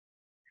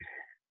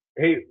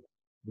Hey,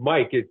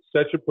 Mike, it's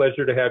such a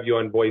pleasure to have you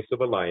on Voice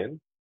of a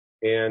Lion.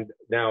 And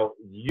now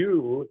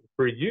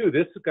for you,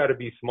 this has got to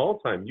be small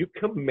time. You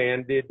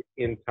commanded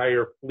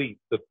entire fleet,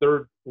 the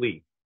third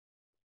fleet.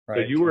 So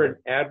Right. you were an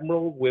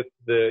admiral with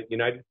the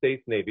United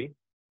States Navy.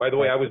 By the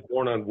way, I was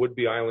born on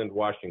Whidbey Island,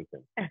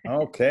 Washington.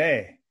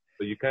 Okay.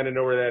 So you kind of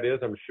know where that is,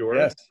 I'm sure.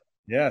 Yes.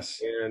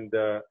 Yes. And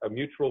a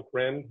mutual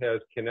friend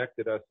has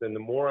connected us. And the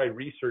more I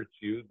research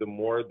you, the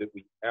more that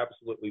we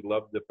absolutely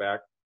love the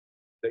fact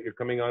that you're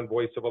coming on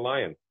Voice of a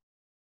Lion.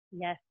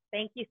 Yes.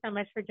 Thank you so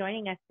much for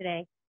joining us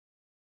today.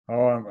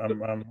 Oh,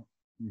 I'm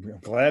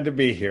glad to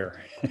be here.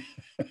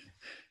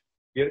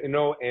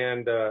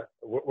 And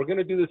we're going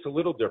to do this a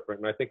little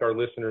different. And I think our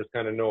listeners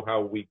kind of know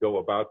how we go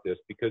about this,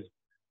 because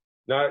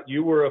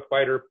you were a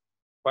fighter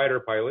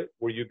pilot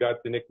where you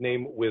got the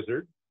nickname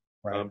Wizzard,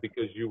 Right.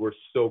 because you were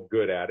so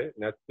good at it.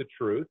 And that's the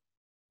truth.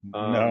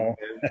 No.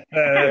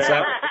 Yes,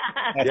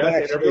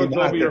 everyone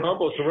told me you're the,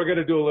 humble. So we're going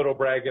to do a little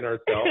bragging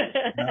ourselves.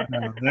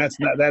 no,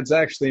 that's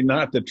actually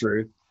not the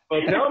truth.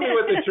 Well, tell me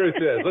what the truth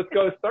is. Let's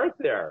go start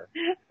there.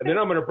 And then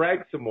I'm going to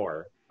brag some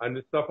more on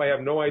the stuff I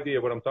have no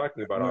idea what I'm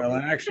talking about. Well,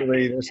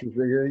 actually,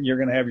 you're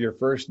going to have your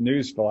first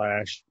news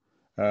flash.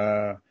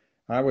 I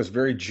was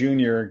very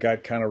junior,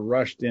 got kind of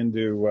rushed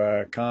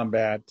into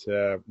combat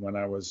when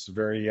I was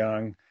very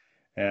young,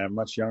 and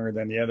much younger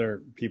than the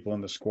other people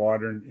in the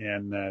squadron,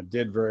 and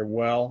did very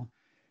well.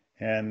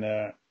 And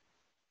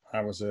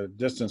I was a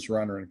distance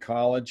runner in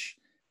college,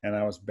 and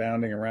I was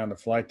bounding around the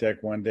flight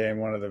deck one day, and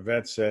one of the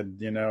vets said,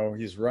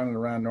 he's running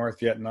around North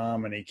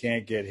Vietnam and he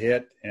can't get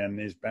hit, and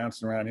he's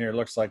bouncing around here.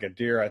 Looks like a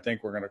deer. I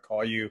think we're going to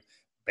call you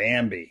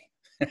Bambi.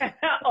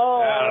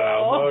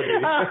 Oh.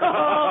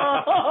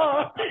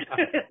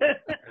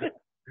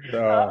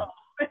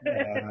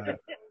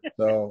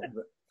 So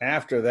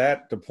after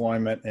that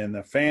deployment in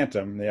the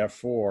Phantom, the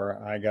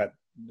F-4, I got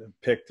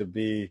picked to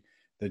be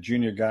the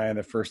junior guy in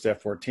the first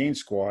F-14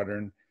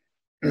 squadron.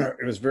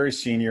 It was very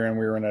senior, and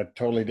we were in a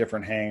totally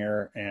different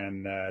hangar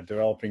and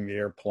developing the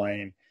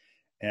airplane.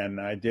 And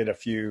I did a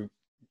few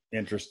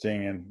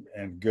interesting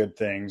and good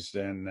things.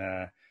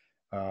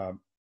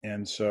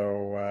 And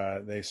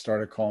so they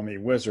started calling me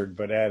Wizzard,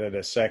 but added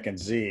a second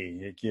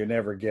Z. You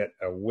never get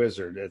a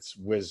wizard, it's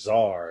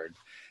Wizzard.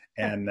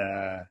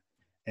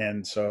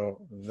 And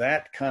so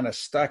that kind of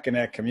stuck in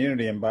that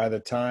community. And by the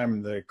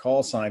time the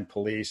call sign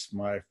police,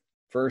 my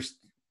first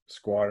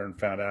squadron,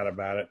 found out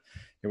about it,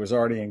 it was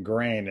already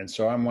ingrained. And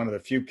so I'm one of the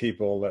few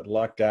people that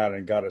lucked out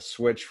and got a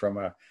switch from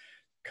a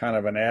kind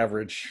of an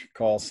average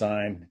call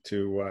sign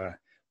to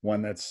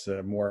one that's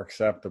more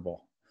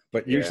acceptable.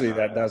 But usually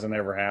that doesn't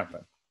ever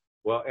happen.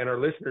 Well, and our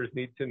listeners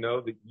need to know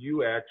that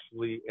you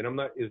actually, and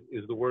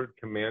is the word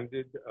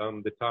commanded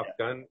the Top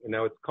Gun? And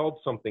now it's called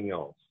something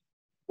else.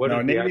 What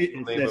is the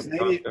actual name of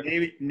Top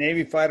Gun?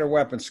 Navy Fighter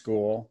Weapons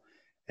School.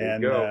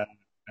 And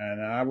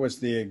I was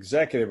the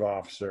executive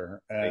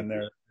officer,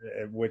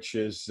 which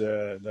is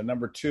the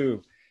number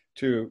two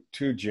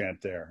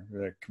gent there,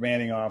 the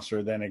commanding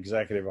officer, then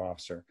executive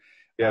officer.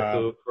 Yeah,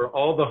 so for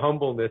all the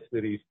humbleness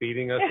that he's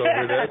feeding us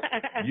over this,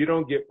 you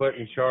don't get put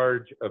in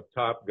charge of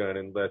Top Gun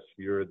unless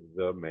you're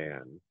the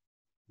man.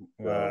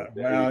 Well,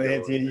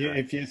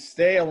 if you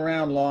stay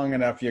around long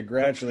enough, you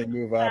gradually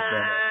move up.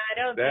 I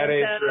don't that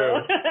think ain't so.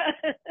 true.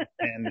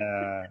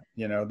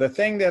 And the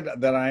thing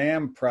that I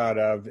am proud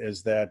of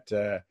is that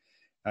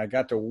I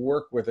got to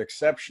work with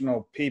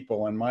exceptional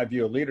people. And my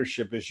view of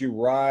leadership is you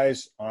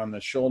rise on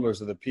the shoulders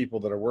of the people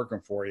that are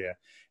working for you.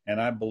 And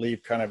I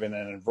believe kind of in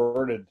an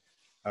inverted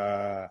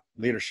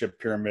leadership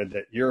pyramid,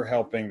 that you're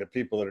helping the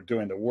people that are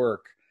doing the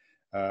work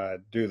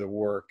do the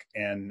work.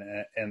 And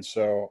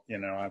so,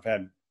 I've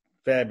had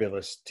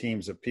fabulous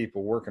teams of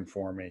people working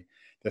for me.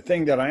 The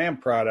thing that I am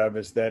proud of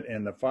is that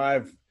in the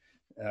 5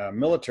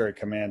 military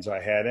commands I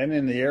had, and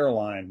in the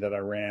airline that I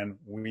ran,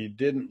 we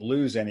didn't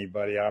lose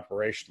anybody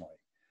operationally.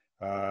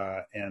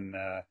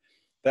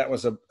 That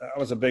was a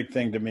big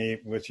thing to me.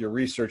 With your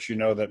research,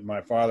 that my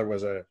father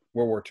was a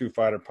World War II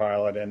fighter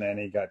pilot, and then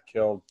he got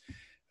killed,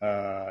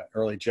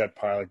 early jet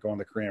pilot going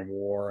the Korean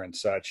War and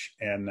such.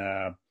 And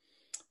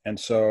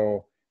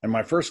so in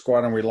my first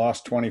squadron, we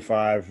lost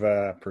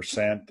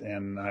 25%,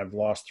 and I've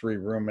lost 3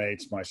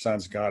 roommates, my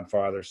son's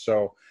godfather.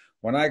 So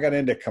when I got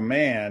into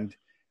command,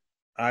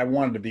 I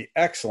wanted to be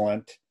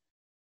excellent,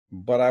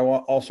 but I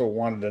also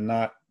wanted to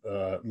not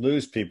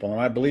lose people. And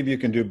I believe you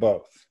can do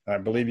both. I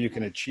believe you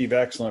can achieve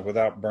excellence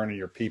without burning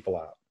your people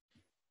out.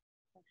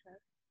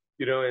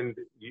 And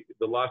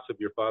the loss of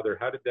your father,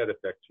 how did that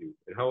affect you?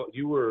 And how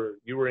you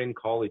were in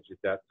college at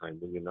that time,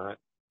 were you not?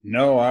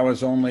 No, I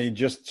was only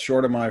just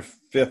short of my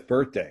 5th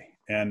birthday.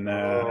 And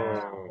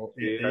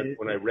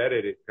when I read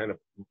it, it kind of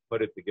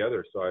put it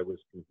together. So I was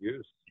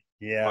confused.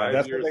 Yeah,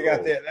 that's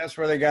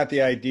where they got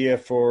the idea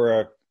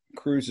for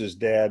Cruise's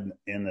dad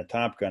in the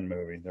Top Gun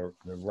movie. The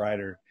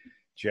writer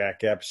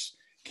Jack Epps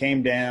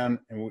came down,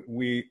 and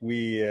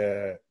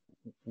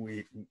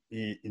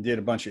he did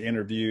a bunch of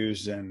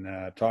interviews and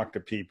talked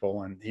to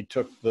people, and he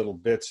took little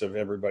bits of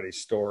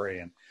everybody's story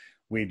and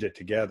weaved it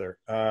together.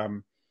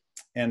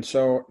 And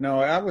so, no,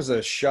 I was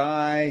a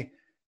shy,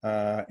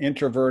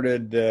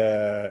 introverted,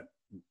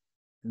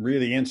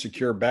 really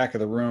insecure, back of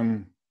the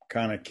room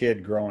kind of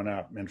kid growing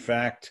up. In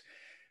fact,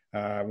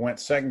 went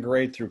second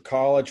grade through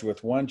college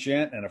with one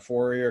gent and a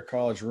 4-year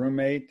college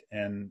roommate,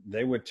 and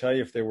they would tell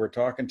you if they were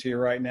talking to you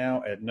right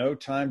now, at no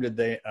time did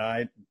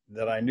I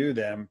knew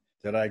them,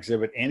 did I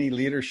exhibit any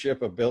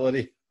leadership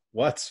ability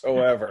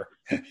whatsoever.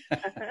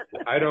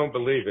 I don't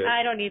believe it.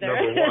 I don't either.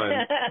 Number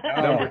one.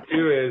 No. Number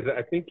two is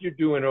I think you're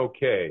doing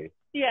okay.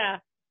 Yeah.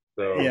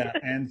 So Yeah,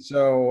 and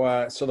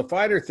so the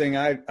fighter thing,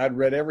 I'd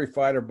read every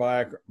fighter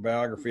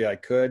biography I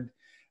could.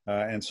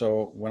 And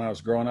so when I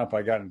was growing up,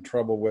 I got in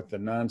trouble with the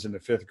nuns in the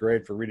 5th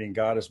grade for reading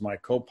God as my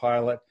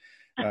co-pilot.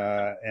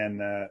 And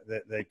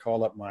they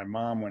called up my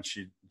mom when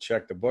she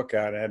checked the book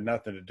out. It had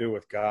nothing to do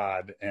with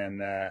God.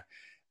 And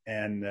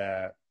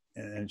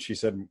she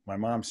said, my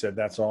mom said,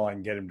 that's all I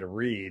can get him to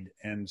read.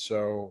 And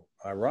so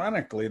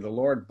ironically, the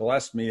Lord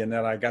blessed me in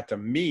that I got to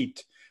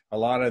meet a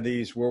lot of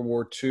these World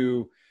War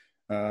II,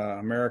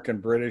 American,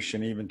 British,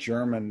 and even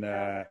German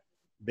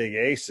big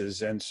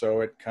aces. And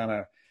so it kind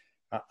of,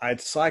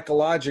 I'd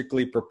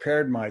psychologically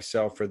prepared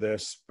myself for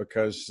this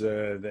because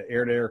the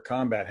air-to-air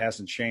combat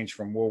hasn't changed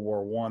from World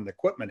War I. The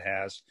equipment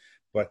has,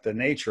 but the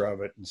nature of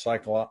it and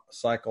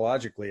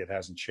psychologically it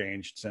hasn't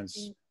changed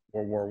since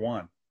World War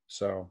I.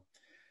 So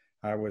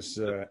I was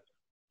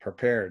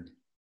prepared.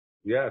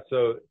 yeah,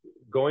 so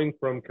going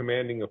from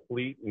commanding a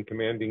fleet and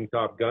commanding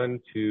Top Gun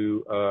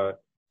to,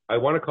 I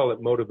want to call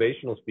it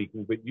motivational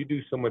speaking, but you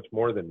do so much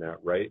more than that,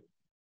 right?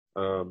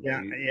 We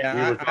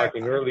were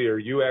talking earlier,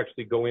 you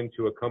actually go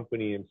into a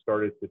company and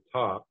start at the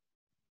top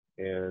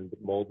and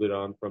mold it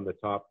on from the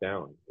top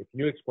down. Can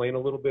you explain a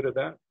little bit of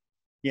that?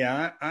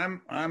 Yeah,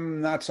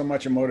 I'm not so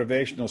much a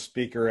motivational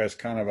speaker as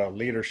kind of a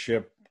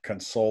leadership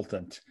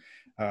consultant.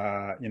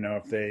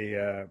 If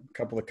a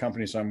couple of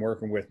companies I'm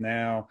working with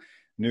now,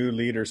 new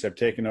leaders have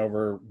taken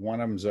over.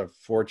 One of them's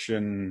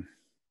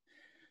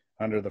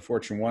under the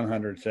Fortune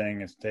 100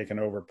 thing, has taken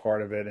over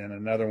part of it, and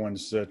another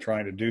one's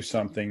trying to do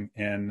something.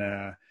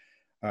 And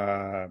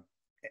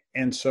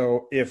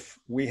so if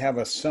we have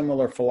a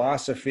similar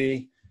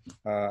philosophy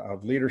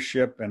of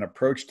leadership and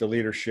approach to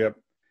leadership,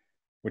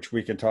 which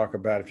we can talk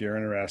about if you're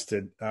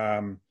interested,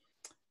 and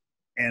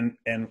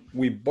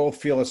we both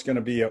feel it's going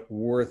to be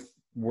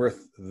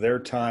worth their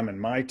time and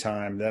my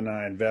time, then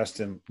I invest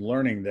in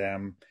learning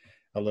them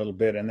a little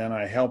bit, and then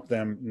I help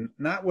them,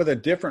 not with a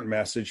different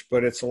message,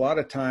 but it's a lot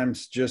of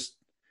times just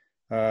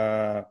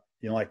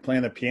like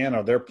playing the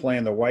piano. They're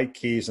playing the white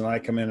keys and I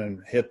come in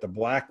and hit the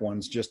black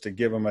ones just to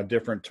give them a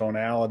different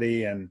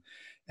tonality, and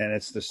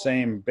it's the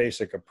same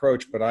basic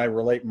approach, but I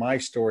relate my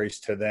stories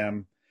to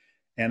them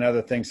and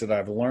other things that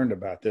I've learned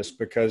about this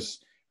because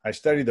I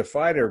studied the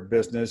fighter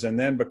business, and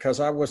then because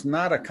I was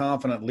not a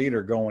confident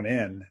leader going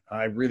in,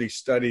 I really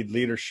studied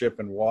leadership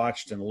and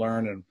watched and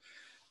learned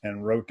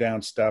and wrote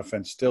down stuff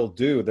and still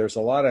do. There's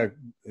a lot of,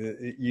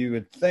 you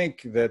would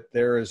think that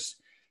there is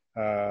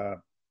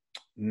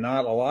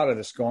not a lot of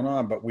this going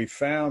on, but we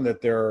found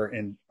that there are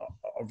in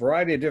a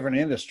variety of different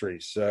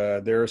industries.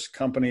 There's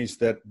companies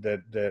that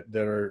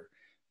are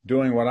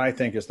doing what I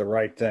think is the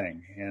right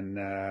thing, and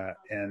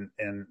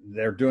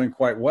they're doing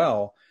quite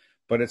well,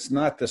 but it's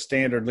not the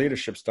standard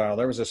leadership style.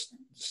 There was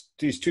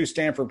these 2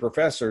 Stanford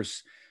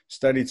professors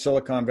studied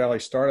Silicon Valley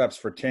startups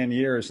for 10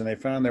 years, and they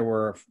found there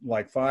were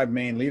like 5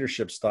 main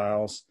leadership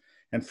styles.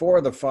 And 4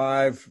 of the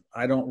 5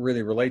 I don't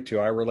really relate to.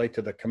 I relate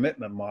to the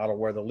commitment model,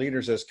 where the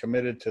leaders is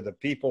committed to the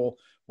people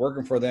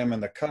working for them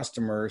and the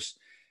customers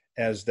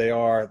as they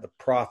are the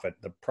profit.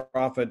 The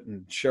profit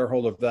and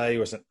shareholder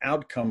value is an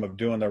outcome of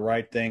doing the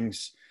right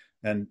things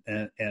and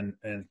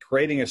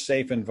creating a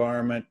safe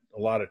environment,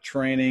 a lot of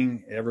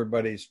training,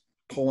 everybody's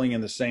pulling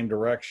in the same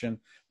direction,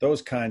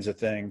 those kinds of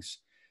things.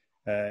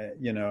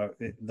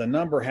 The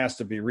number has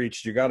to be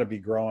reached. You got to be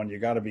growing. You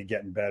got to be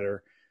getting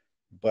better.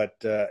 But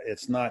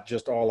it's not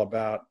just all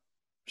about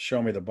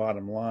show me the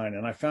bottom line.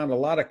 And I found a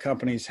lot of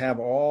companies have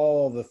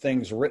all the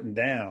things written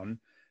down.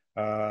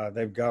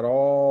 They've got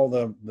all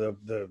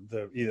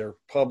the either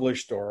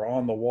published or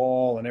on the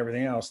wall and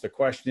everything else. The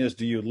question is,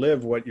 do you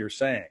live what you're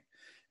saying?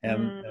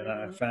 And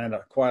I found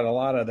quite a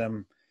lot of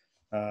them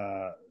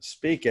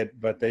speak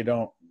it, but they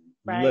don't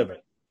live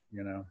it,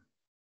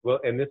 Well,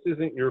 and this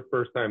isn't your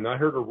first time. I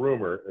heard a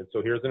rumor, and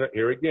so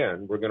here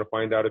again, we're going to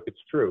find out if it's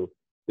true,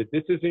 that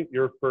this isn't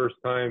your first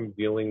time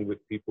dealing with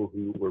people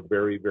who were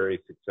very, very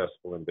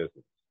successful in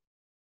business.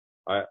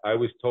 I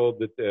was told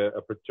that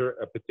a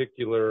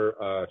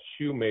particular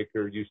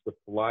shoemaker used to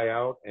fly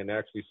out and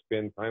actually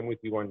spend time with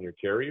you on your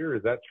carrier.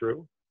 Is that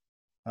true?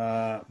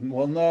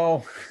 Well,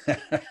 no,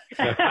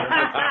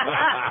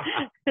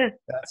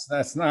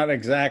 that's not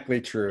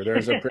exactly true.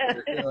 There's a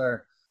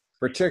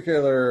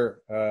particular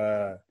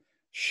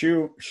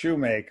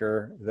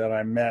shoemaker that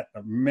I met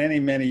many,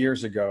 many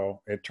years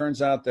ago. It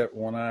turns out that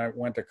when I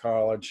went to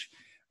college,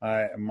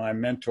 my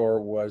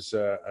mentor was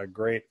a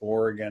great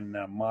Oregon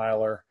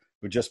miler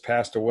who just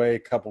passed away a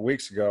couple of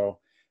weeks ago.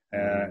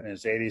 In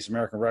his 80s,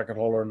 American record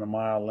holder and the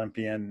mile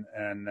Olympian,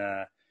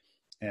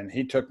 and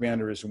he took me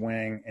under his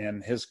wing.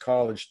 And his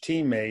college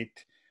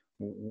teammate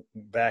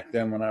back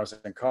then when I was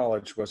in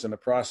college, was in the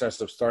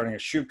process of starting a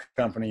shoe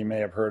company. You may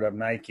have heard of,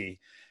 Nike.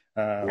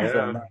 And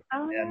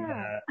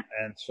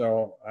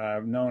so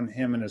I've known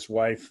him and his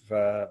wife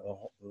the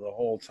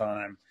whole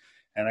time,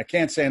 and I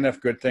can't say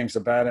enough good things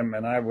about him.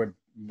 And I would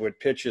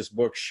pitch his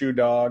book, Shoe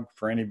Dog,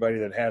 for anybody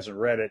that hasn't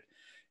read it.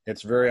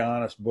 It's a very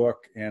honest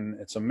book, and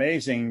it's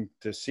amazing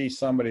to see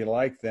somebody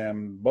like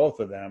them,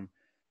 both of them,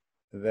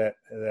 that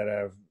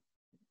have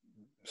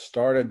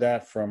started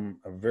that from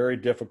a very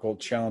difficult,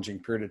 challenging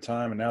period of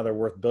time, and now they're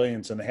worth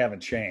billions, and they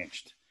haven't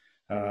changed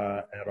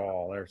at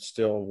all. They're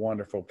still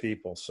wonderful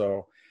people.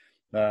 So,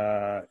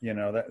 that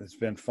it's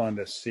been fun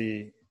to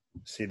see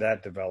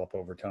that develop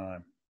over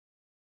time.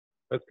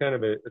 That's kind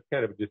of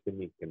just a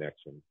neat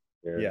connection.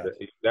 And yes.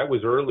 That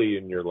was early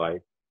in your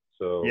life.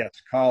 So yes,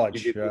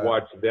 college. You get to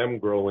watch them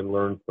grow and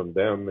learn from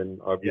them,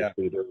 and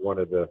obviously they're one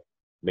of the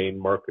main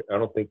market. I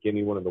don't think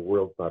anyone in the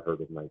world's not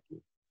heard of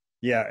Nike.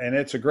 Yeah, and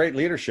it's a great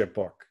leadership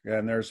book,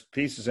 and there's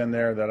pieces in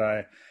there that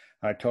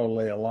I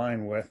totally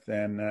align with,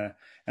 and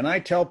I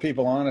tell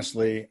people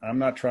honestly, I'm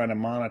not trying to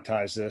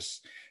monetize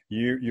this.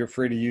 You're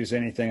free to use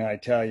anything I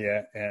tell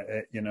you,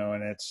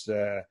 and it's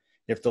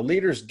if the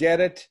leaders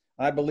get it,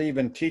 I believe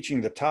in teaching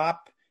the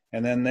top,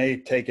 and then they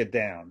take it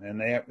down,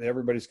 and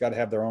everybody's got to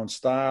have their own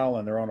style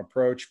and their own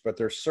approach, but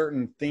there's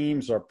certain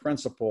themes or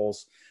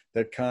principles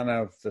that kind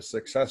of the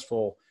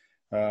successful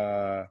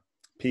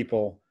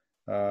people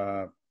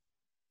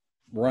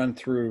run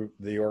through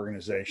the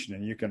organization,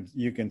 and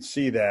you can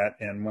see that.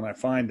 And when I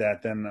find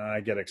that, then I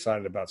get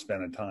excited about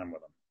spending time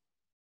with them.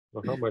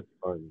 Well, how much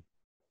fun!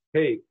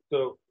 Hey,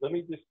 so let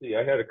me just see.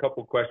 I had a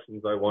couple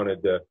questions I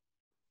wanted to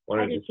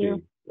see.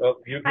 Oh,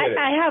 you get it.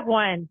 I have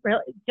one.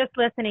 Really, just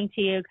listening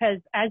to you, because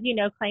as you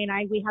know, Clay and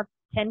I, we have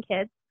 10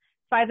 kids.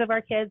 5 of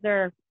our kids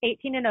are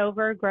 18 and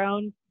over,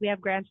 grown. We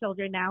have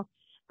grandchildren now.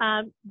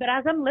 But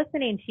as I'm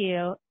listening to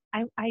you,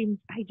 I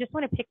just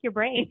want to pick your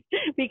brain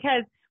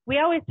because we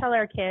always tell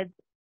our kids,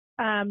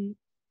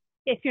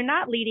 if you're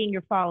not leading,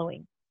 you're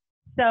following.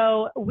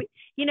 So,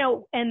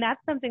 and that's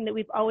something that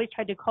we've always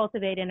tried to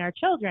cultivate in our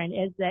children,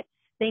 is that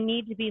they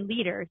need to be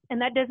leaders.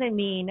 And that doesn't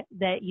mean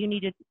that you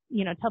need to,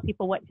 tell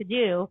people what to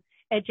do.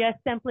 It just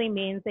simply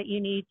means that you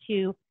need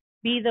to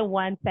be the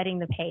one setting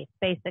the pace,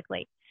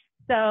 basically.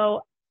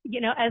 So,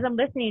 as I'm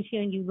listening to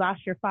you, and you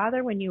lost your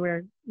father when you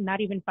were not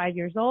even 5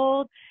 years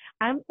old,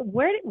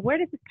 where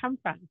does this come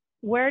from?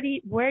 Where do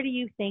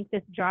you think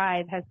this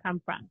drive has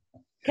come from?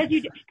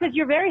 Because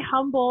you're very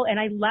humble, and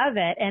I love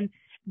it.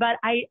 But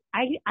I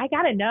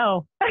gotta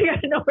know. I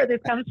gotta know where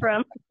this comes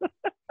from.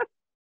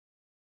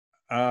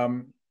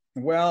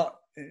 Well,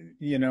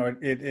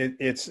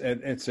 it's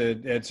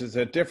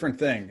a different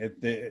thing.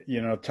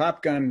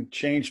 Top Gun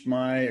changed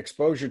my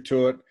exposure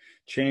to it,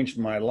 changed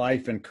my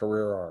life and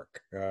career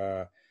arc.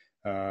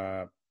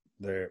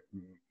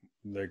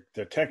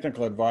 The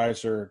technical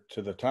advisor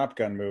to the Top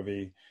Gun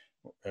movie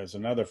is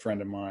another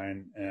friend of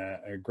mine,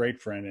 a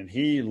great friend, and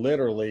he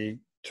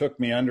literally took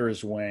me under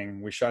his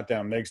wing. We shot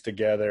down MiGs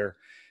together,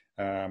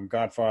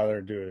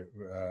 godfather to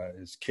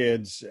his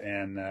kids,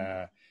 and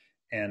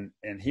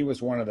he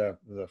was one of the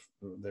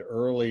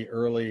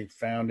early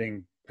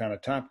founding kind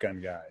of Top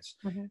Gun guys.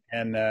 Mm-hmm.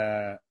 And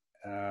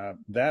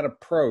that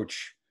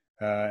approach,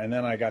 and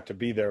then I got to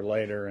be there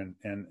later, and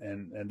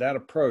that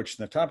approach,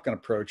 the Top Gun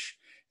approach,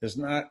 is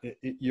not,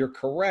 you're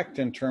correct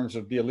in terms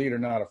of be a leader,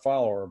 not a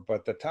follower,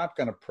 but the Top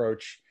Gun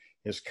approach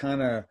is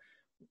kind of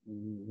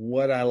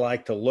what I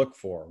like to look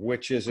for,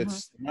 which is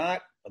it's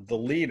not the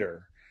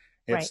leader.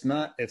 It's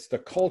not, it's the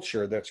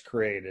culture that's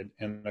created,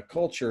 and the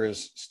culture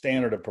is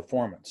standard of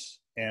performance.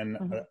 And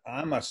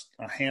I'm a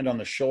hand on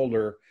the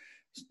shoulder,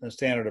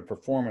 standard of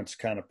performance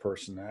kind of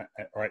person.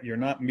 Right? You're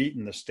not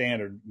meeting the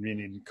standard. You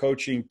need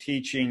coaching,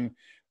 teaching,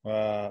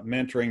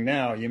 mentoring.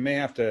 Now, you may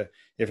have to,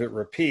 if it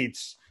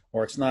repeats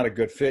or it's not a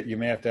good fit, you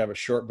may have to have a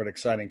short but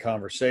exciting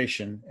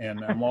conversation.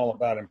 And I'm all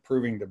about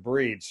improving the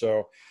breed.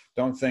 So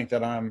don't think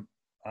that I'm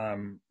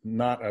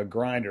not a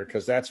grinder,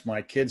 because that's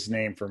my kid's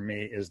name for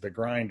me, is the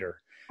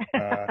grinder.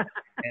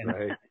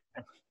 And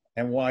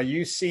while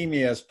you see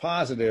me as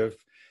positive,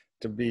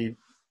 to be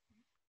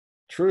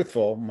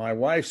truthful, my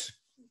wife's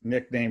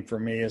nickname for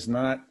me is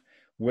not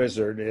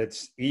Wizzard,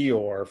 it's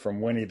Eeyore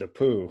from Winnie the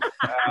Pooh.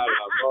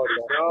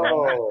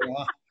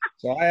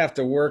 So I have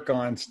to work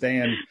on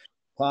staying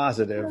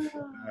positive.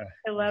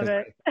 I love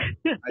it.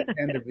 I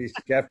tend to be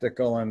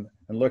skeptical and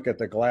look at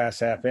the glass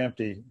half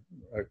empty.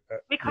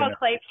 We call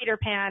Clay Peter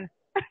Pan.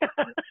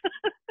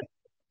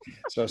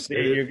 So see,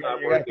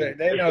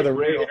 they know the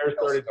real hair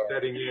started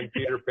setting in.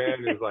 Peter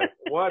Pan is like,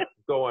 what's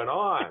going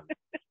on?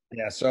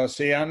 Yeah. So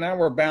see, now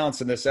we're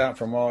balancing this out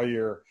from all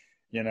your,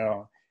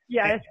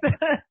 Yes.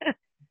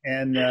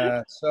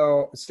 And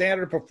so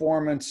standard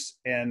performance,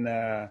 and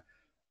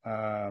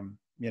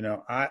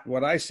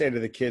what I say to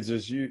the kids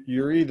is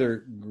you're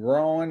either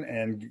growing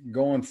and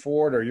going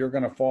forward, or you're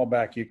going to fall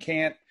back. You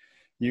can't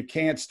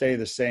stay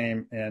the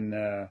same.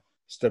 And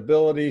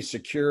stability,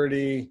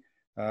 security,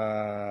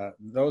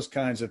 those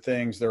kinds of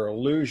things, they're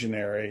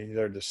illusionary,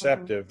 they're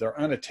deceptive, they're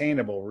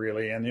unattainable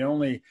really. And the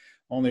only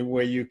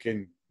way you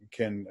can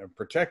can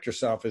protect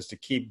yourself is to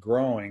keep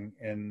growing,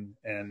 and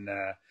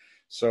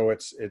so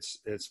it's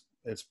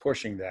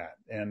pushing that.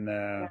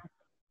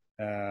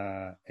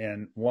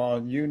 And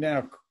while you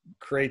now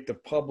create the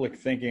public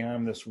thinking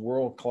I'm this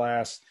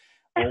world-class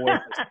always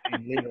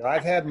leader,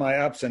 I've had my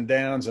ups and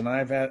downs, and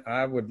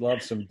I would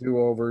love some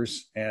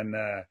do-overs and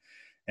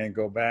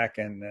go back,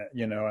 and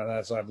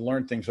as I've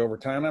learned things over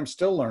time, I'm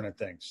still learning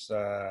things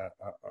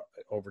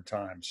over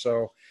time.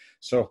 So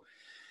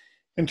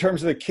in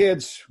terms of the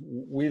kids,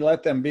 we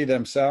let them be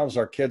themselves.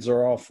 Our kids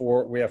are all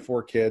we have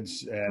 4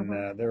 kids,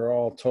 and they're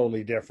all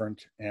totally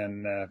different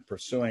and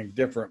pursuing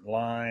different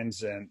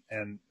lines.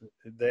 And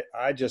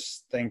I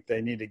just think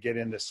they need to get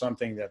into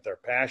something that they're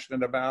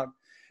passionate about,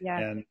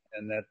 and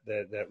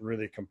that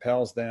really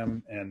compels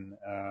them.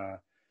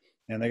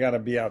 And they got to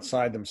be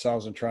outside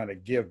themselves and trying to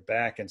give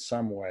back in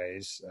some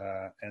ways.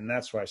 And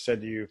that's why I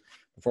said to you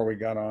before we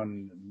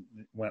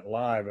went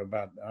live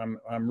about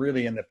I'm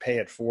really in the pay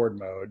it forward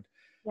mode.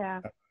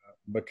 Yeah.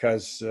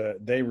 Because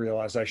they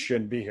realize I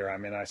shouldn't be here. I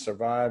mean, I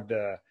survived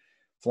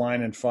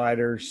flying in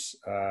fighters,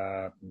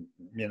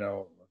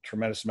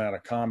 tremendous amount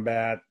of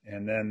combat,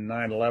 and then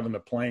 9/11, the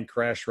plane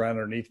crashed right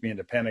underneath me in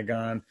the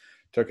Pentagon,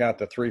 took out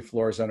the 3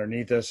 floors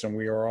underneath us, and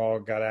we all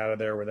got out of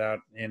there without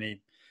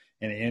any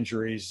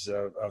injuries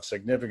of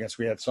significance.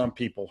 We had some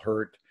people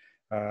hurt,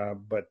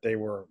 but they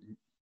were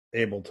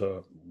able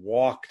to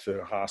walk to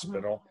the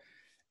hospital,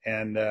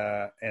 and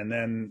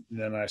then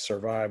I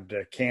survived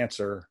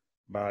cancer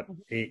about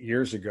 8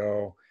 years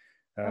ago.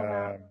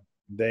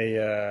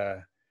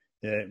 The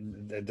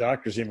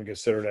doctors even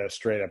considered it a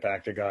straight up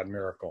act of God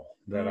miracle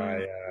that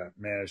I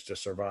managed to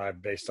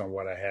survive based on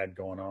what I had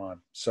going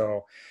on.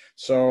 So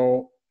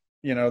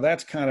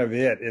that's kind of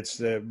it.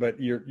 But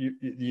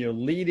you're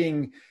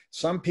leading.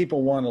 Some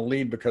people want to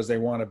lead because they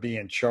want to be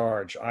in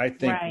charge. I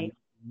think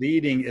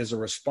leading is a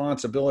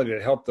responsibility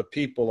to help the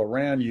people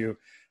around you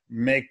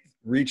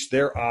reach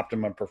their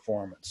optimum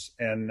performance.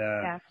 And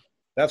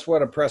that's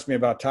what impressed me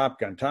about Top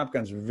Gun. Top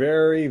Gun's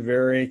very,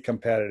 very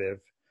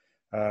competitive,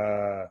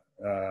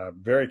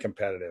 very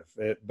competitive.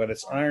 But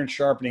it's iron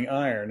sharpening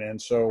iron.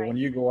 And so when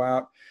you go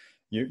out,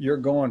 you're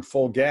going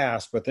full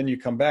gas, but then you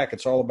come back,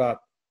 it's all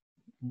about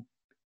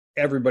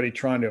everybody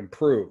trying to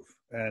improve.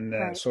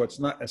 And so it's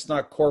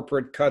not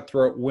corporate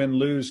cutthroat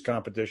win-lose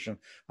competition.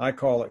 I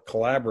call it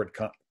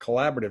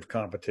collaborative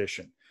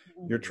competition.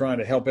 You're trying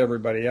to help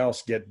everybody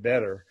else get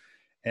better.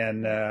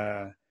 And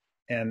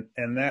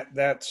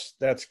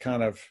that's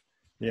kind of,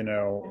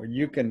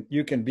 you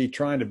can be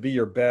trying to be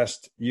your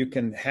best. You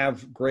can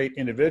have great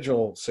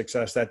individual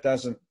success. That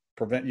doesn't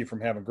prevent you from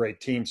having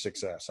great team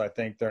success. I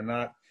think they're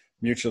not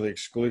mutually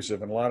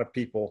exclusive. And a lot of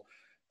people,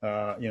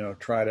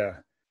 try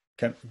to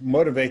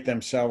motivate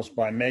themselves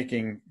by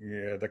making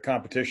the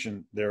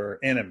competition their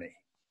enemy,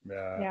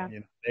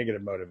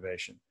 negative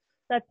motivation.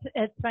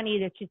 It's funny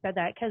that you said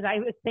that, because I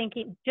was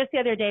thinking just the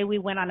other day we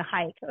went on a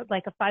hike,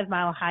 like a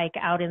 5-mile hike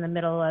out in the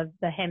middle of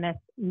the Jemez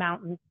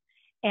Mountains,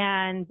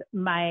 and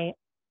my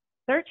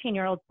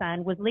 13-year-old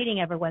son was leading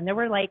everyone. There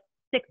were like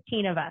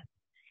 16 of us,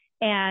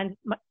 and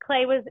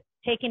Clay was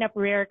taking up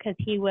rear because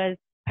he was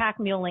pack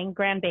muling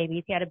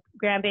grandbabies. He had a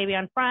grandbaby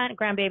on front, a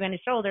grandbaby on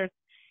his shoulders,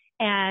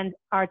 and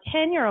our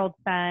 10-year-old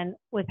son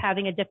was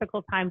having a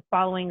difficult time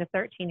following the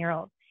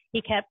 13-year-old.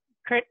 He kept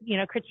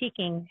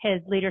critiquing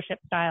his leadership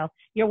style.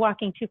 You're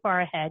walking too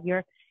far ahead.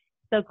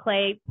 So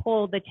Clay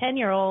pulled the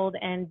 10-year-old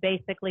and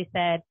basically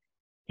said,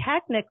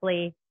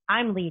 technically,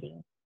 I'm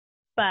leading,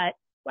 but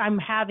I'm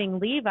having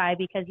Levi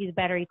because he's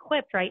better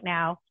equipped right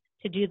now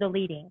to do the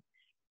leading.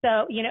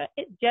 So,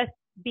 just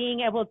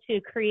being able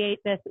to create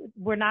this,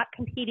 we're not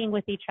competing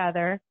with each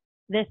other.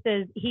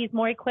 He's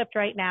more equipped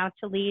right now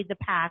to lead the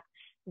pack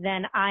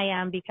than I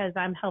am because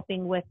I'm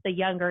helping with the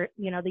younger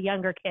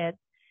kids.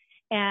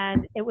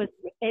 And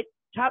it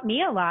taught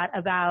me a lot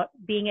about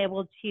being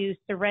able to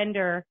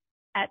surrender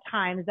at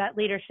times that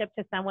leadership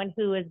to someone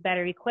who is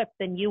better equipped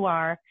than you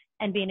are,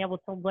 and being able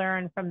to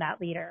learn from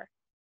that leader.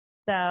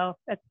 So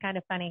that's kind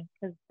of funny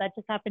because that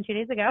just happened 2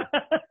 days ago.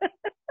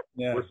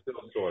 Yeah. We're still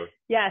sore.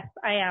 Yes,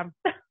 I am.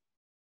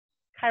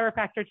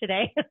 Chiropractor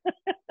today.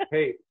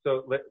 Hey,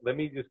 so let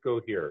me just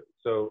go here.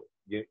 So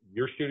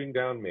you're shooting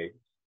down MiGs,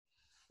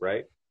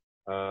 right?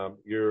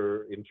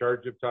 You're in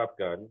charge of Top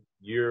Gun.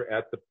 You're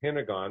at the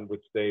Pentagon,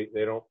 which they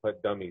don't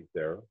put dummies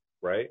there,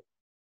 right?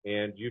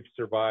 And you've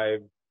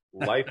survived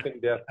life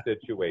and death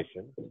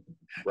situations,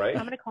 right?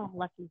 I'm gonna call him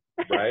lucky.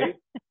 Right?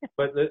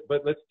 But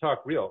let's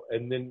talk real.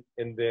 And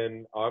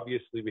then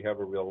obviously we have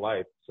a real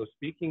life. So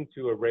speaking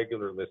to a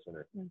regular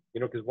listener,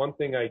 because one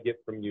thing I get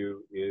from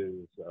you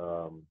is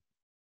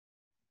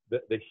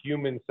the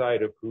human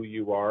side of who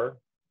you are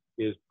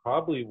is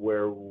probably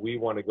where we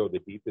want to go the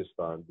deepest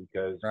on,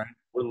 because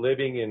we're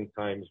living in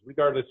times,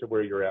 regardless of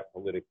where you're at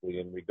politically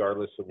and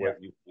regardless of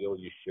what you feel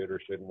you should or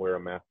shouldn't wear a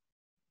mask,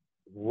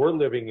 we're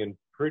living in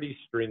pretty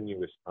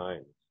strenuous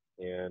times.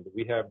 And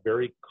we have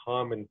very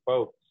common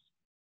folks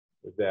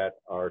that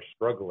are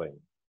struggling.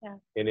 Yeah.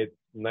 And it's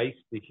nice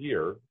to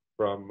hear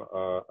from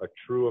a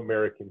true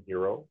American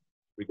hero,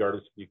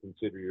 regardless if you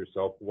consider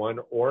yourself one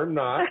or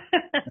not.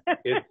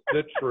 It's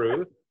the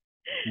truth.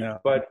 No.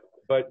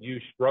 But you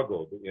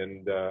struggled,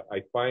 and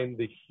I find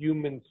the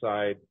human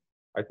side.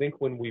 I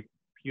think when we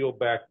peel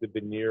back the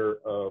veneer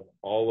of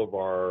all of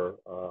our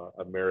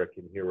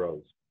American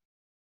heroes,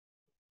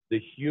 the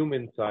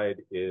human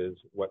side is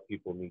what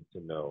people need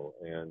to know.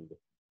 And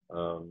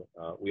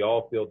we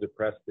all feel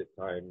depressed at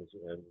times,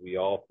 and we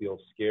all feel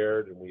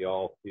scared, and we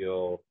all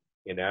feel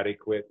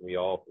inadequate. And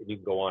you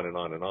can go on and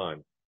on and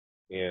on.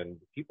 And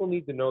people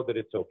need to know that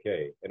it's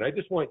okay. And I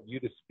just want you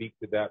to speak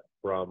to that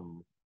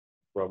from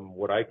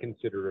what I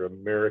consider an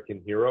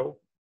American hero,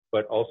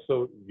 but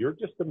also you're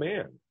just a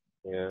man.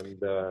 And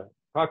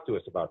talk to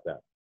us about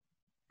that.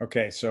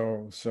 Okay,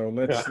 so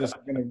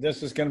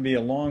this is gonna be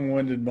a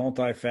long-winded,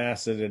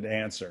 multifaceted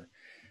answer.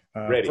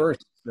 Ready.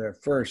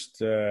 First,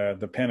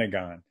 the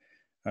Pentagon.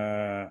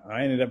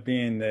 I ended up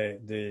being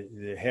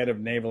the head of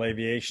Naval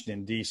Aviation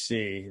in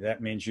D.C.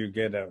 That means you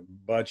get a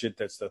budget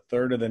that's the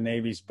third of the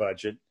Navy's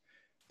budget,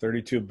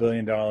 $32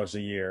 billion a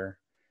year.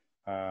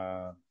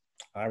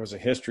 I was a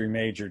history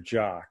major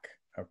jock,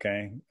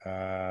 okay?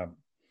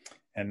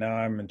 And now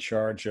I'm in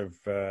charge of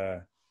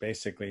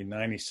basically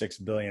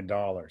 $96 billion,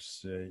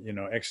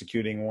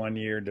 executing one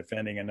year,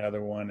 defending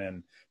another one,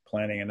 and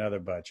planning another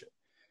budget.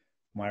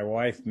 My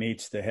wife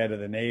meets the head of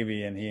the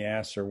Navy, and he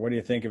asks her, what do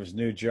you think of his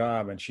new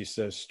job? And she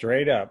says,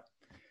 straight up,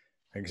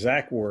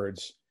 exact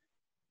words,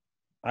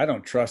 I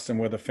don't trust him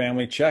with a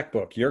family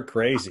checkbook. You're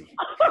crazy.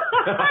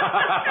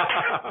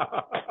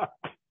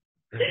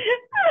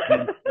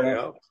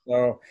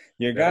 So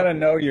you got to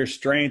know your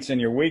strengths and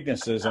your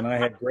weaknesses. And I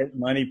had great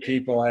money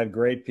people. I had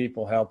great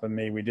people helping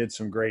me. We did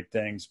some great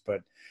things,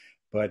 but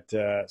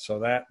so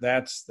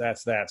that's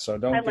that. So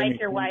don't. I like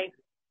your wife.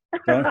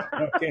 Don't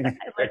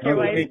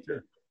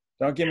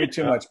give me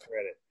too much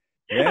credit.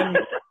 Then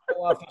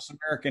pull off this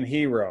American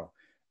hero.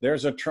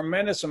 There's a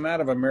tremendous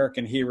amount of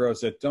American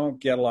heroes that don't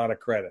get a lot of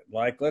credit.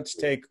 Like, let's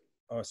take,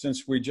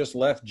 since we just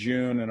left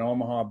June and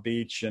Omaha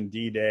Beach and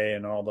D-Day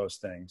and all those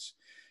things.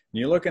 And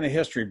you look in the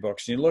history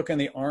books, and you look in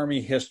the Army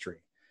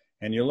history,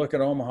 and you look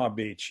at Omaha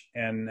Beach,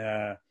 and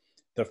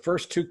the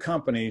first two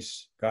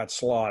companies got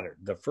slaughtered.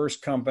 The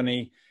first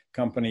company,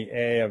 Company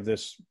A of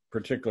this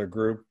particular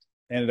group,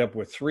 ended up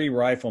with 3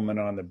 riflemen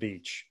on the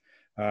beach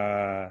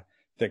that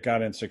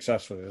got in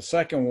successfully. The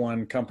second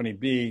one, Company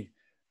B,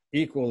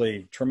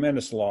 equally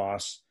tremendous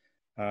loss.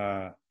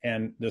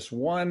 And this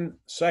one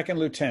second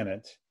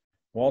lieutenant,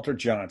 Walter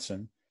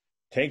Johnson,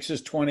 takes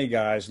his 20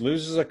 guys,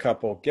 loses a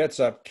couple, gets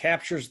up,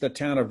 captures the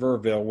town of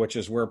Verville, which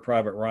is where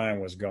Private Ryan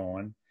was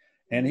going,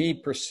 and he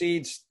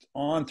proceeds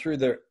on through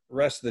the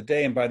rest of the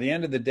day. And by the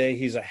end of the day,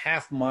 he's a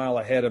half mile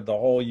ahead of the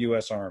whole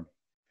U.S. Army,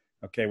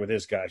 okay, with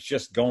his guys,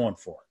 just going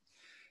for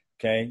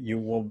it, okay? You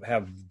will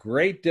have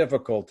great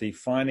difficulty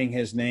finding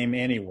his name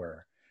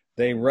anywhere.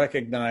 They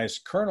recognize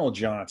Colonel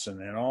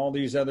Johnson and all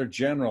these other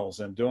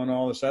generals and doing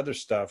all this other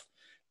stuff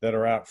that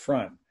are out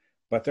front.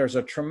 But there's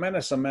a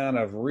tremendous amount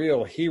of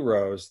real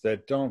heroes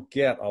that don't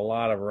get a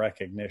lot of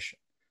recognition,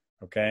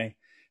 okay?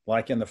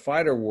 Like in the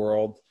fighter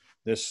world,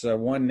 this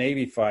one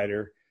Navy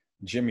fighter,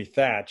 Jimmy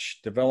Thatch,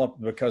 developed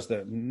because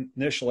the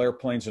initial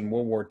airplanes in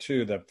World War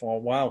II, the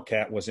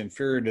Wildcat was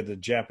inferior to the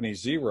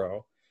Japanese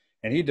Zero,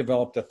 and he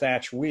developed a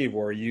Thatch Weave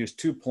where he used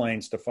 2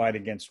 planes to fight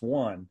against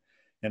one,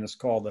 and it's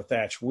called the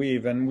Thatch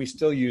Weave, and we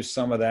still use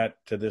some of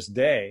that to this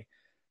day.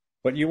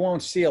 But you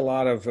won't see a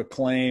lot of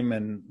acclaim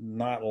and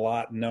not a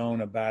lot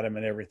known about him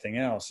and everything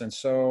else. And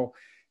so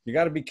you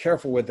got to be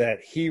careful with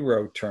that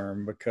hero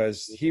term,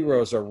 because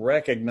heroes are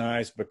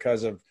recognized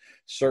because of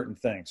certain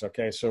things.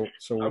 Okay, so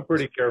I'm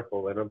pretty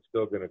careful, and I'm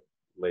still going to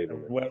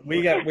label it. Well,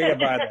 we got by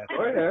that.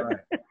 Go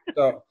ahead.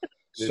 Right.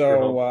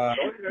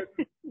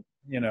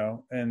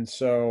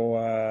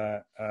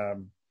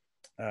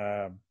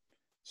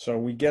 So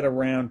we get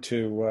around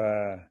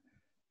to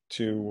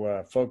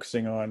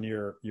focusing on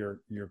your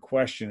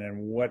question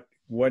and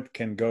what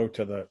can go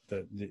to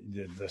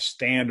the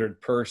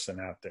standard person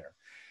out there.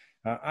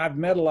 I've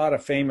met a lot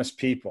of famous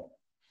people,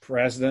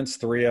 presidents,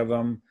 3 of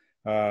them,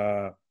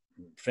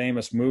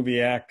 famous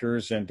movie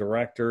actors and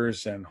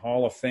directors and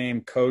Hall of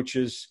Fame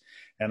coaches.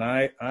 And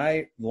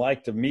I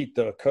like to meet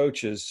the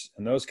coaches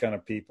and those kind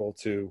of people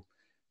to,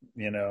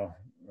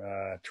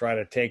 try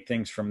to take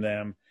things from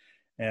them.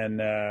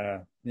 And,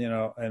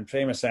 and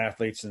famous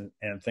athletes and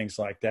things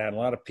like that. A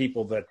lot of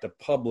people that the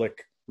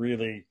public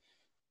really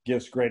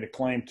gives great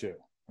acclaim to.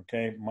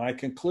 Okay. My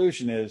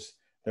conclusion is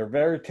they're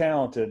very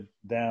talented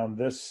down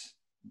this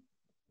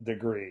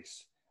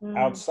degrees.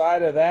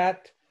 Outside of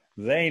that,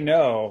 they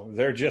know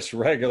they're just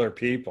regular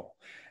people,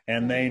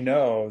 and they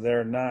know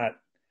they're not,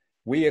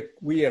 we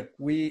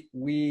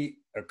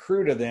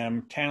accrue to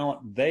them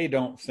talent they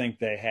don't think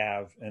they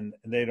have, and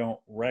they don't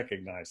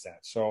recognize that.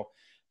 So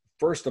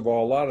first of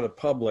all, a lot of the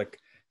public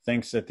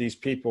thinks that these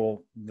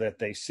people that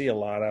they see a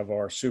lot of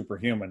are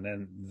superhuman,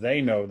 and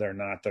they know they're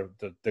not.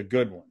 The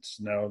good ones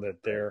know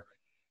that they're,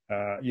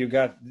 you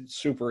got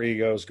super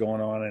egos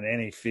going on in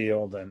any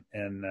field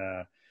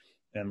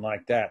and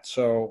like that.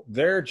 So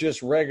they're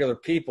just regular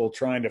people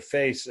trying to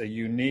face a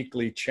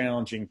uniquely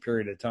challenging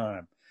period of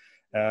time.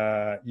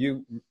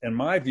 In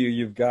my view,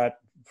 you've got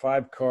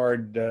five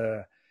card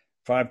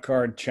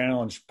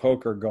challenge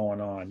poker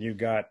going on. You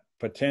got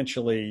the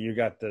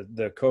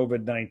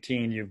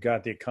COVID-19, you've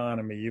got the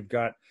economy, you've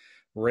got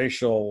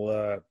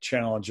racial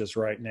challenges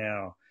right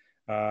now.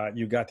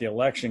 You've got the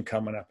election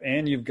coming up,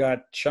 and you've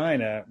got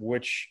China,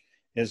 which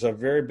is a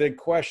very big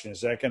question.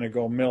 Is that going to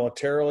go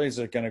militarily? Is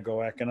it going to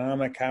go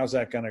economic? How's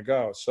that going to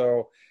go?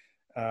 So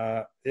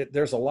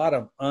there's a lot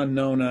of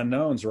unknown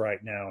unknowns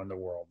right now in the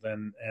world,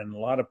 and a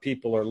lot of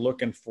people are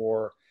looking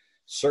for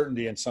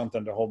certainty and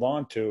something to hold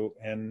on to.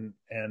 And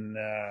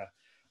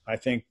I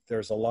think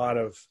there's a lot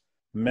of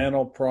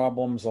mental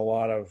problems, a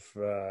lot of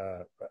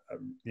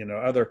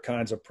other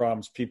kinds of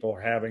problems people are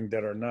having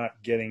that are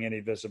not getting any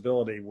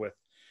visibility with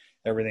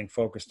everything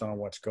focused on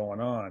what's going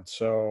on.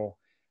 So,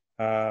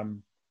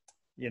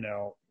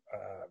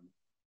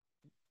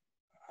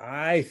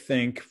 I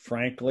think,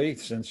 frankly,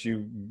 since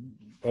you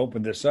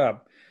opened this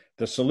up,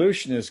 the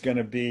solution is going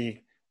to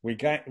be we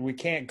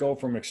can't go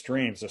from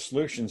extremes. The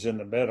solution's in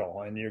the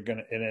middle, and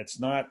it's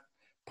not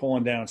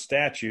pulling down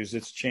statues;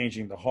 it's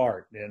changing the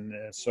heart.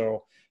 And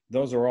so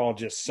those are all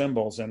just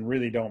symbols and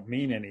really don't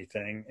mean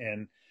anything.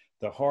 And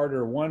the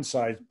harder one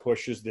side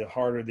pushes, the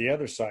harder the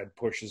other side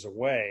pushes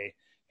away.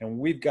 And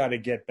we've got to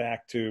get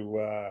back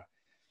to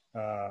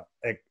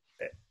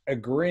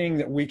agreeing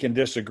that we can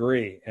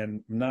disagree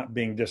and not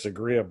being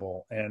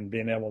disagreeable and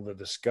being able to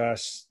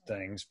discuss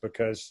things,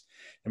 because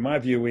in my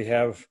view, we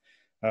have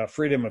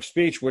freedom of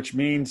speech, which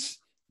means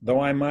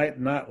though I might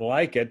not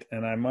like it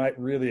and I might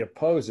really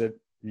oppose it,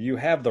 you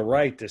have the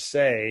right to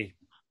say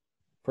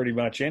pretty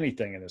much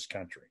anything in this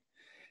country.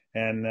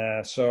 And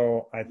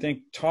so I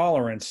think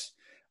tolerance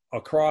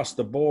across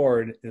the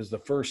board is the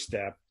first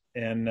step.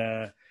 And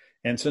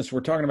since we're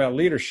talking about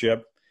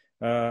leadership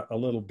a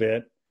little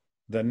bit,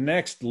 the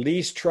next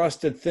least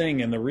trusted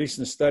thing in the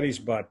recent studies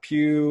by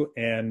Pew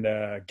and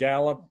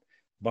Gallup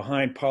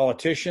behind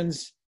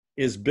politicians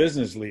is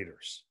business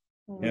leaders.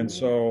 Mm-hmm. And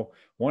so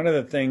one of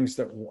the things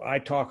that I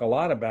talk a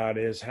lot about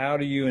is how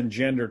do you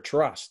engender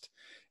trust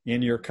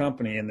in your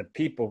company and the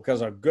people,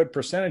 because a good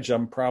percentage of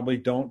them probably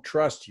don't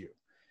trust you.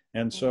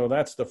 And so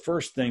that's the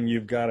first thing.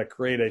 You've got to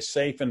create a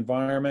safe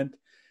environment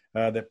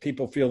that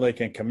people feel they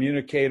can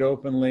communicate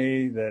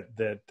openly,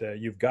 that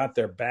you've got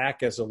their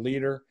back as a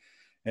leader.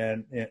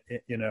 And,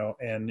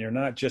 and you're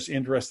not just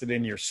interested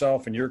in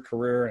yourself and your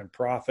career and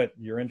profit,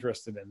 you're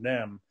interested in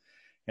them.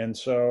 And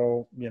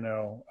so,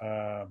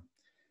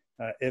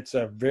 it's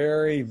a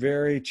very,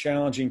 very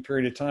challenging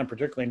period of time,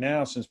 particularly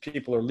now, since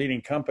people are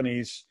leading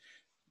companies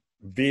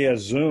via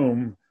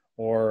Zoom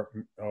or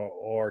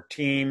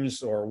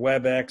Teams or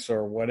WebEx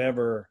or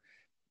whatever,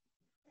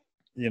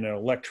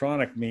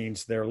 electronic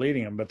means they're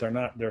leading them, but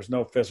there's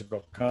no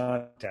physical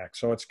contact.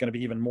 So it's going to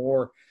be even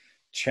more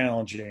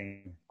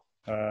challenging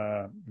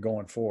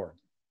going forward.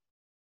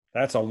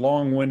 That's a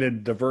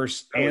long-winded,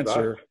 diverse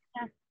answer.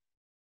 Yeah.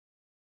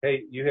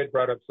 Hey, you had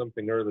brought up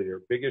something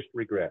earlier. Biggest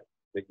regret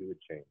that you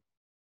would change?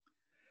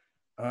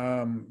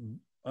 All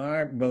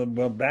right.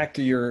 Well, back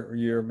to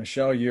your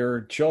Michelle,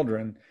 your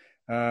children.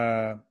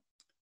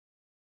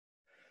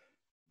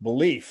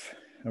 Belief.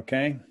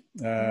 Okay.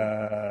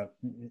 A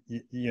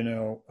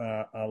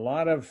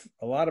lot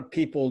of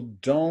people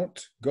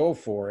don't go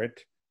for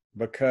it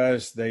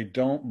because they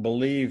don't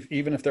believe.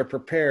 Even if they're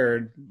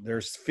prepared,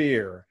 there's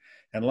fear.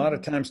 And a lot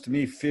of times, to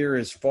me, fear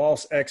is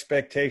false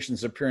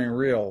expectations appearing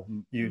real.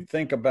 You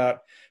think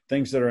about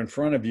things that are in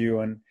front of you,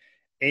 and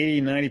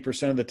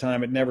 80-90% of the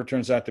time, it never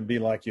turns out to be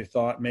like you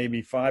thought.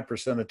 Maybe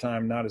 5% of the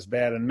time, not as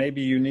bad. And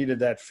maybe you needed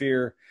that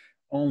fear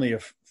only a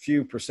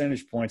few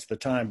percentage points at the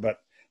time. But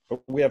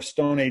we have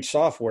Stone Age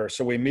software,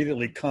 so we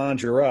immediately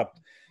conjure up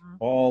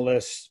all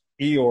this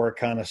Eeyore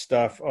kind of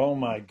stuff. Oh,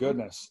 my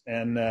goodness.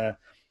 And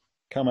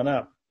coming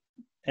up.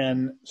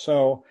 And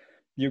so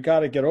you got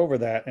to get over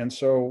that. And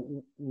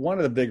so one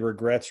of the big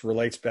regrets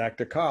relates back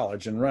to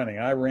college and running.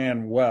 I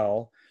ran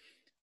well,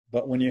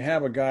 but when you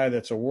have a guy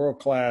that's a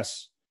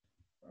world-class,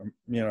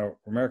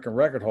 American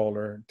record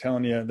holder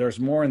telling you there's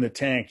more in the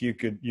tank, you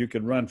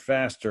could run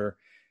faster,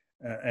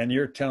 and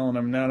you're telling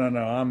him, no,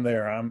 I'm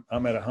there. I'm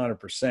at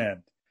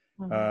 100%.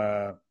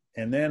 Mm-hmm.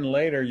 And then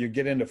later you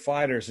get into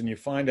fighters and you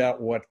find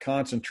out what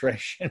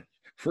concentration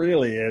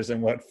really is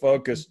and what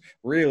focus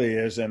really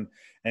is, and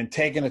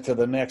taking it to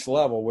the next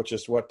level, which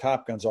is what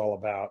Top Gun's all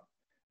about.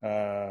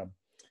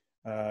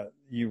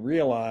 You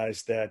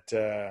realize that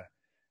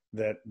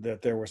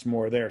there was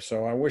more there.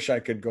 So I wish I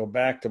could go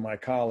back to my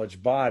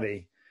college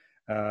body,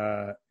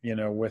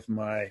 with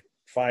my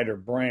fighter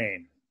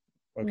brain.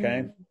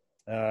 Okay.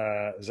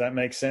 Mm-hmm. Does that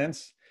make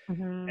sense?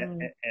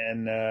 Mm-hmm.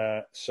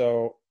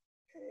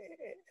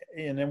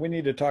 And then we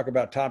need to talk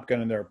about Top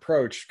Gun and their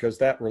approach, because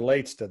that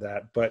relates to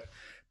that.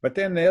 But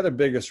then the other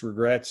biggest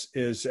regrets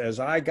is, as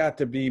I got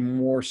to be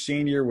more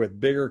senior with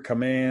bigger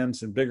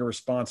commands and bigger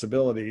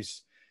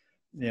responsibilities,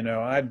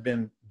 I'd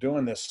been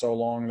doing this so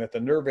long that the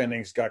nerve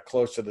endings got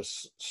close to the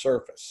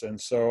surface. And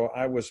so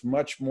I was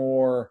much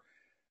more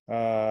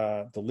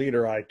the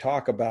leader I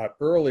talk about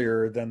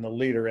earlier than the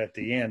leader at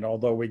the end,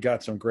 although we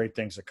got some great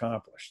things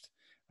accomplished.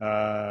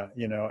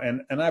 You know,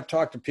 and I've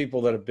talked to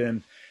people that have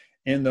been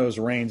in those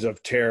reigns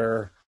of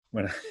terror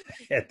when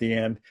at the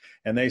end,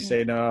 and they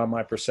say, no,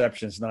 my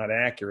perception's not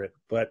accurate.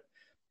 But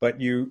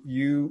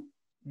you're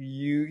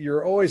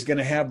always going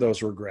to have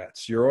those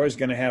regrets. You're always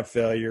going to have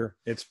failure.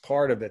 It's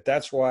part of it.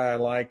 That's why I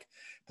like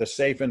the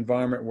safe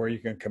environment where you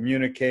can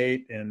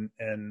communicate and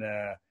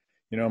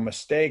you know,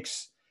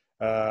 mistakes.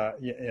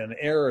 An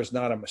error is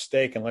not a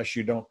mistake unless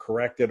you don't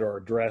correct it or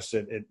address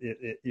it.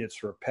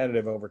 It's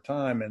repetitive over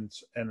time, and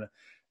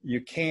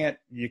you can't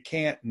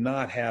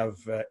not have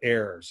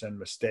errors and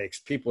mistakes.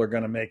 People are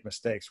going to make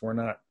mistakes. We're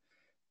not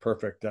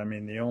perfect. I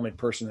mean, the only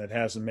person that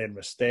hasn't made a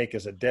mistake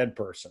is a dead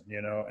person,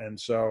 you know, and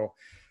so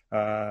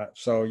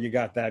you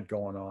got that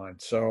going on.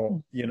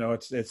 So, you know,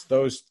 it's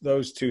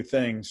those two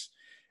things.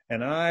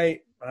 And I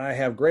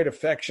have great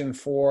affection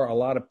for a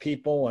lot of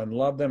people and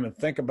love them and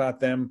think about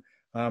them.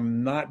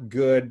 I'm not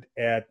good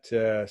at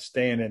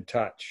staying in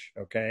touch.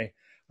 Okay.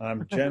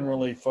 I'm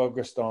generally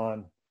focused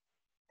on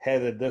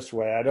headed this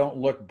way. I don't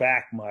look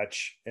back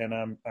much, and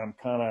I'm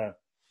kind of,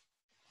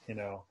 you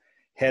know,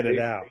 headed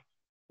out.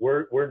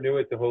 We're new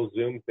at the whole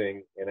Zoom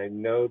thing, and I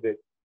know that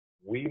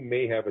we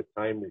may have a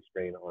time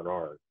restraint on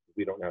ours.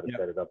 We don't know how to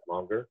set it up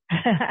longer.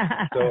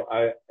 So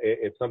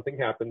if something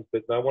happens,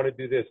 but I want to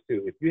do this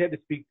too. If you had to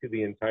speak to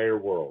the entire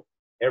world,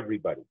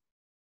 everybody,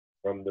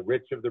 from the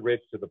rich of the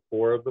rich to the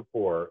poor of the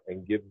poor,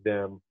 and give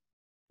them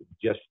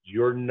just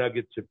your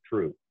nuggets of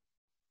truth,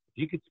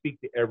 if you could speak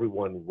to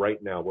everyone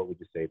right now, what would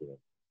you say to them?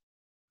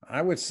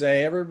 I would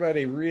say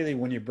everybody really,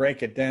 when you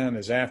break it down,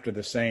 is after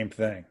the same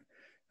thing.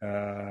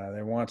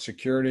 They want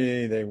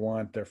security. They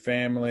want their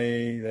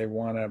family. They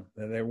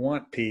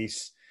want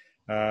peace.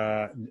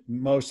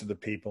 Most of the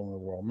people in the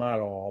world, not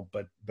all,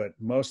 but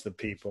most of the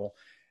people.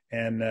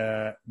 And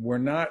we're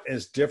not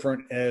as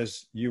different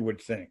as you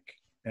would think.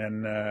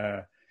 And,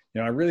 you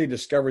know, I really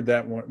discovered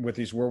that with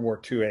these World War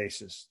II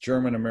aces,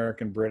 German,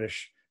 American,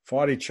 British,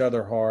 fought each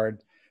other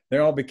hard. They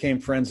all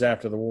became friends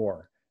after the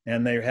war.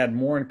 And they had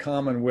more in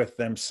common with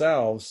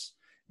themselves,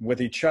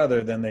 with each other,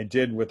 than they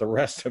did with the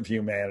rest of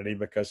humanity,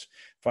 because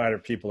fighter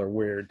people are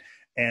weird.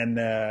 And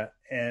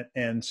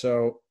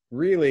so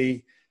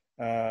really,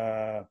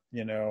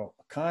 you know,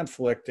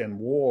 conflict and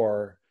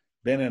war,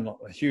 been in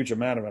a huge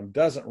amount of them,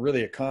 doesn't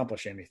really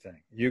accomplish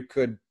anything. You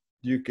could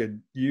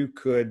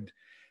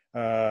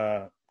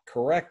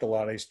correct a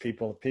lot of these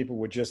people. People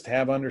would just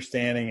have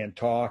understanding and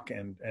talk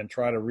and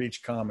try to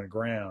reach common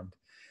ground.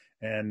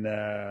 And,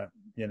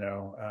 you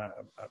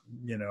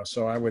know,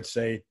 so I would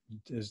say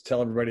is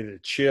tell everybody to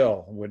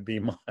chill would be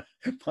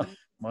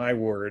my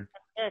word.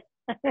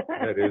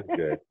 That is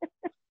good.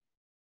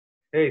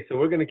 Hey, so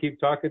we're going to keep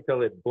talking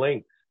till it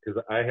blinks,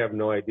 because I have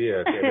no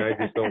idea, and I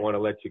just don't want to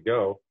let you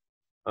go.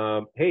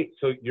 Hey,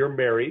 so you're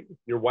married.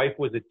 Your wife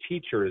was a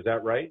teacher, is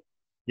that right?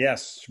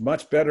 Yes,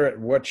 much better at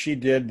what she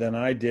did than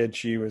I did.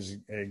 She was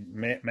a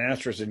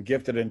master's in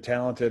gifted and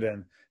talented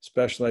and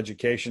special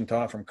education,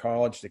 taught from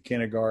college to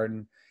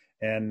kindergarten,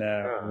 and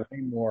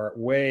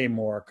way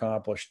more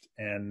accomplished.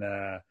 And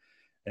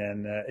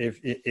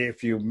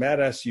if you met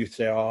us, you'd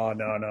say, "Oh,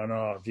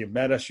 no." If you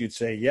met us, you'd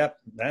say, "Yep,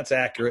 that's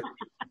accurate."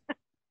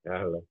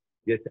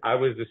 Yes, I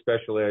was in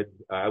special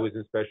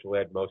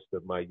ed most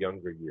of my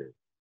younger years.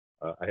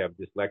 I have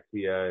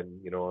dyslexia,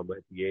 and you know, I'm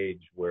at the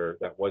age where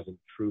that wasn't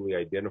truly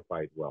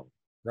identified well.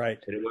 Right.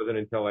 And it wasn't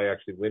until I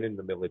actually went in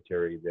the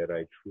military that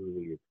I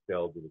truly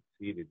excelled and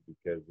exceeded,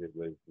 because it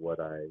was what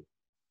I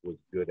was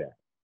good at.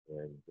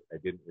 And I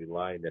didn't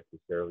rely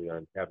necessarily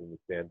on having to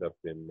stand up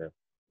in the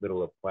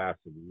middle of class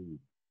and read.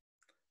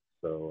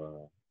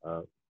 So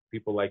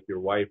people like your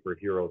wife are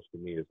heroes to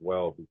me as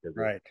well,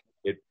 because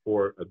it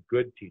for a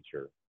good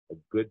teacher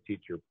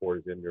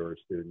pours into her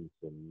students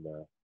and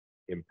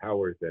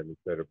empowers them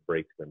instead of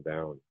breaks them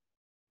down.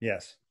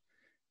 Yes.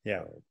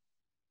 Yeah.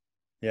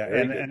 Yeah.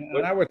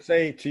 And I would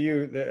say to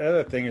you, the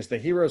other thing is the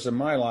heroes in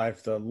my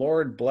life, the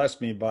Lord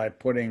blessed me by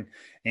putting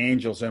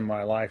angels in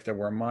my life that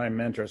were my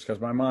mentors,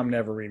 because my mom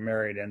never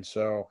remarried. And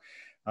so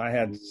I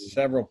had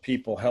several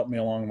people help me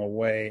along the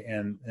way.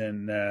 And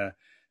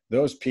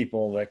those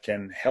people that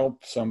can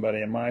help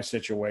somebody in my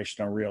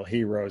situation are real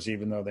heroes,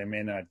 even though they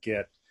may not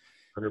get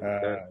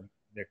the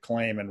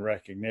acclaim and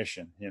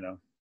recognition, you know.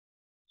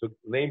 So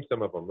name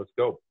some of them. Let's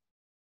go.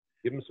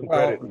 Give them some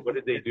credit. What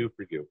did they do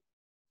for you?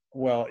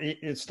 Well,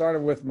 it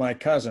started with my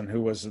cousin, who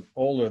was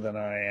older than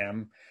I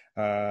am,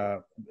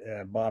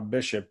 Bob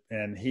Bishop,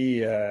 and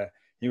he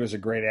was a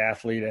great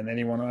athlete, and then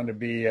he went on to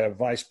be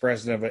vice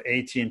president of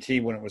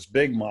AT&T when it was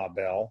Big Ma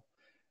Bell.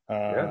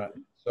 So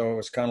it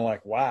was kind of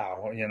like,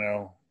 wow, you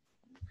know,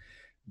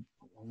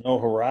 no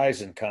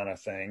horizon kind of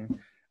thing.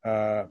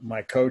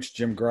 My coach,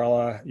 Jim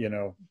Grella, you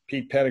know,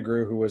 Pete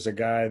Pettigrew, who was a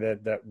guy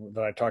that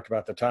I talked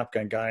about, the Top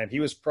Gun guy, and he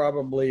was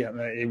probably,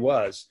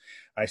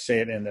 I say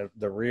it in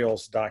the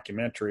Reels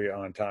documentary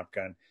on Top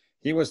Gun,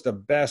 he was the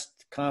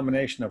best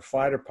combination of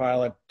fighter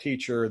pilot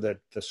teacher that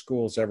the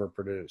school's ever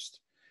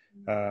produced.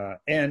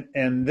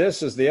 And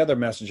this is the other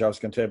message I was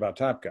going to tell you about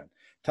Top Gun.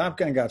 Top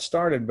Gun got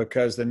started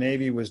because the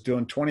Navy was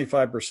doing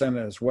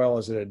 25% as well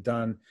as it had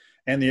done,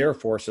 and the Air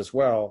Force as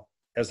well,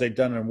 as they've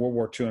done in World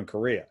War II and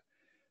Korea,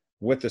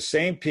 with the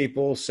same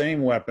people,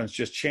 same weapons,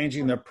 just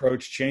changing the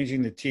approach,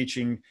 changing the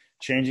teaching,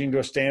 changing to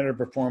a standard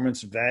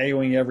performance,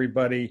 valuing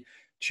everybody,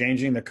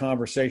 changing the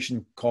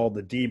conversation called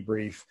the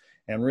debrief,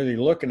 and really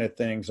looking at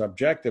things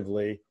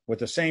objectively. With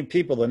the same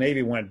people, the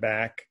Navy went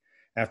back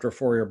after a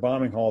 4-year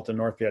bombing halt in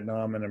North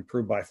Vietnam and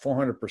improved by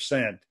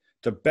 400%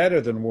 to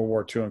better than World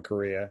War II and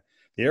Korea.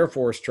 The Air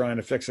Force, trying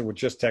to fix it with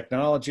just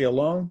technology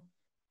alone,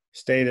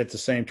 stayed at the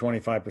same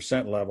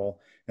 25% level.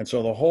 And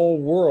so the whole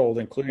world,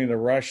 including the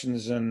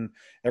Russians and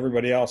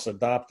everybody else,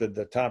 adopted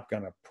the Top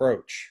Gun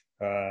approach.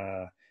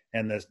 And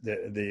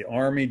the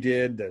Army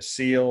did, the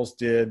SEALs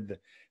did, the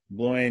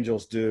Blue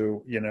Angels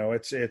do. You know,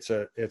 it's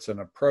an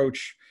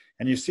approach.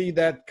 And you see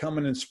that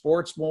coming in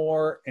sports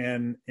more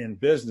and in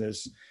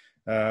business.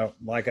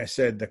 Like I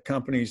said, the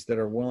companies that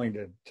are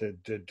willing to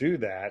do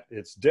that,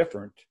 it's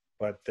different,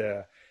 but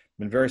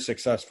been very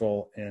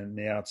successful in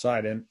the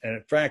outside. And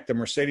in fact, the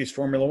Mercedes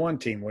Formula One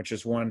team, which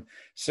has won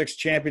 6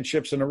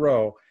 championships in a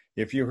row,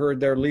 if you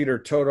heard their leader,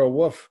 Toto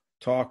Wolff,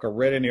 talk or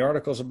read any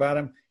articles about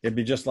him, it'd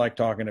be just like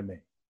talking to me.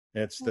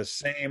 It's the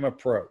same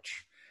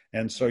approach.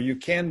 And so you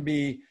can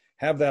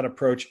have that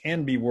approach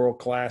and be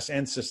world-class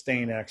and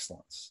sustain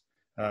excellence.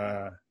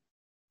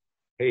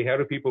 Hey, how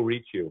do people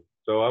reach you?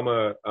 So I'm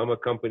a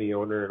company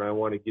owner and I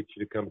want to get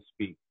you to come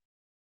speak.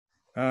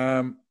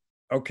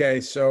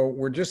 Okay, so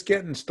we're just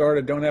getting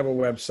started. Don't have a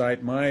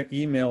website. My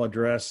email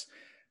address,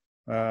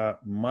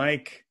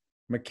 Mike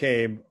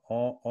McCabe,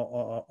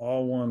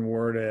 all one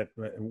word, at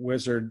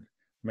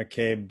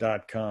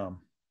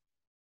wizzardmccabe.com.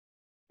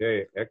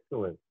 Okay,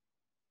 excellent.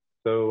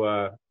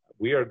 So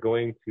we are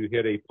going to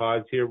hit a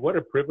pause here. What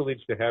a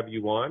privilege to have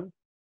you on.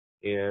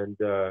 And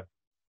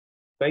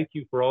thank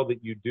you for all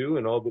that you do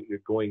and all that you're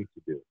going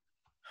to do.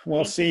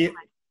 Well, see,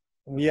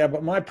 yeah,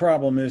 but my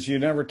problem is you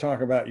never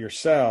talk about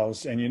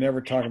yourselves and you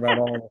never talk about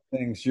all the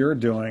things you're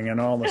doing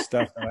and all the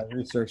stuff that I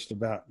researched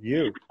about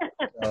you.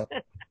 So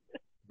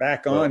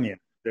back on you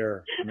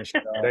there,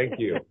 Michelle. Thank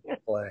you.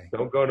 Play.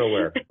 Don't go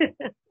nowhere.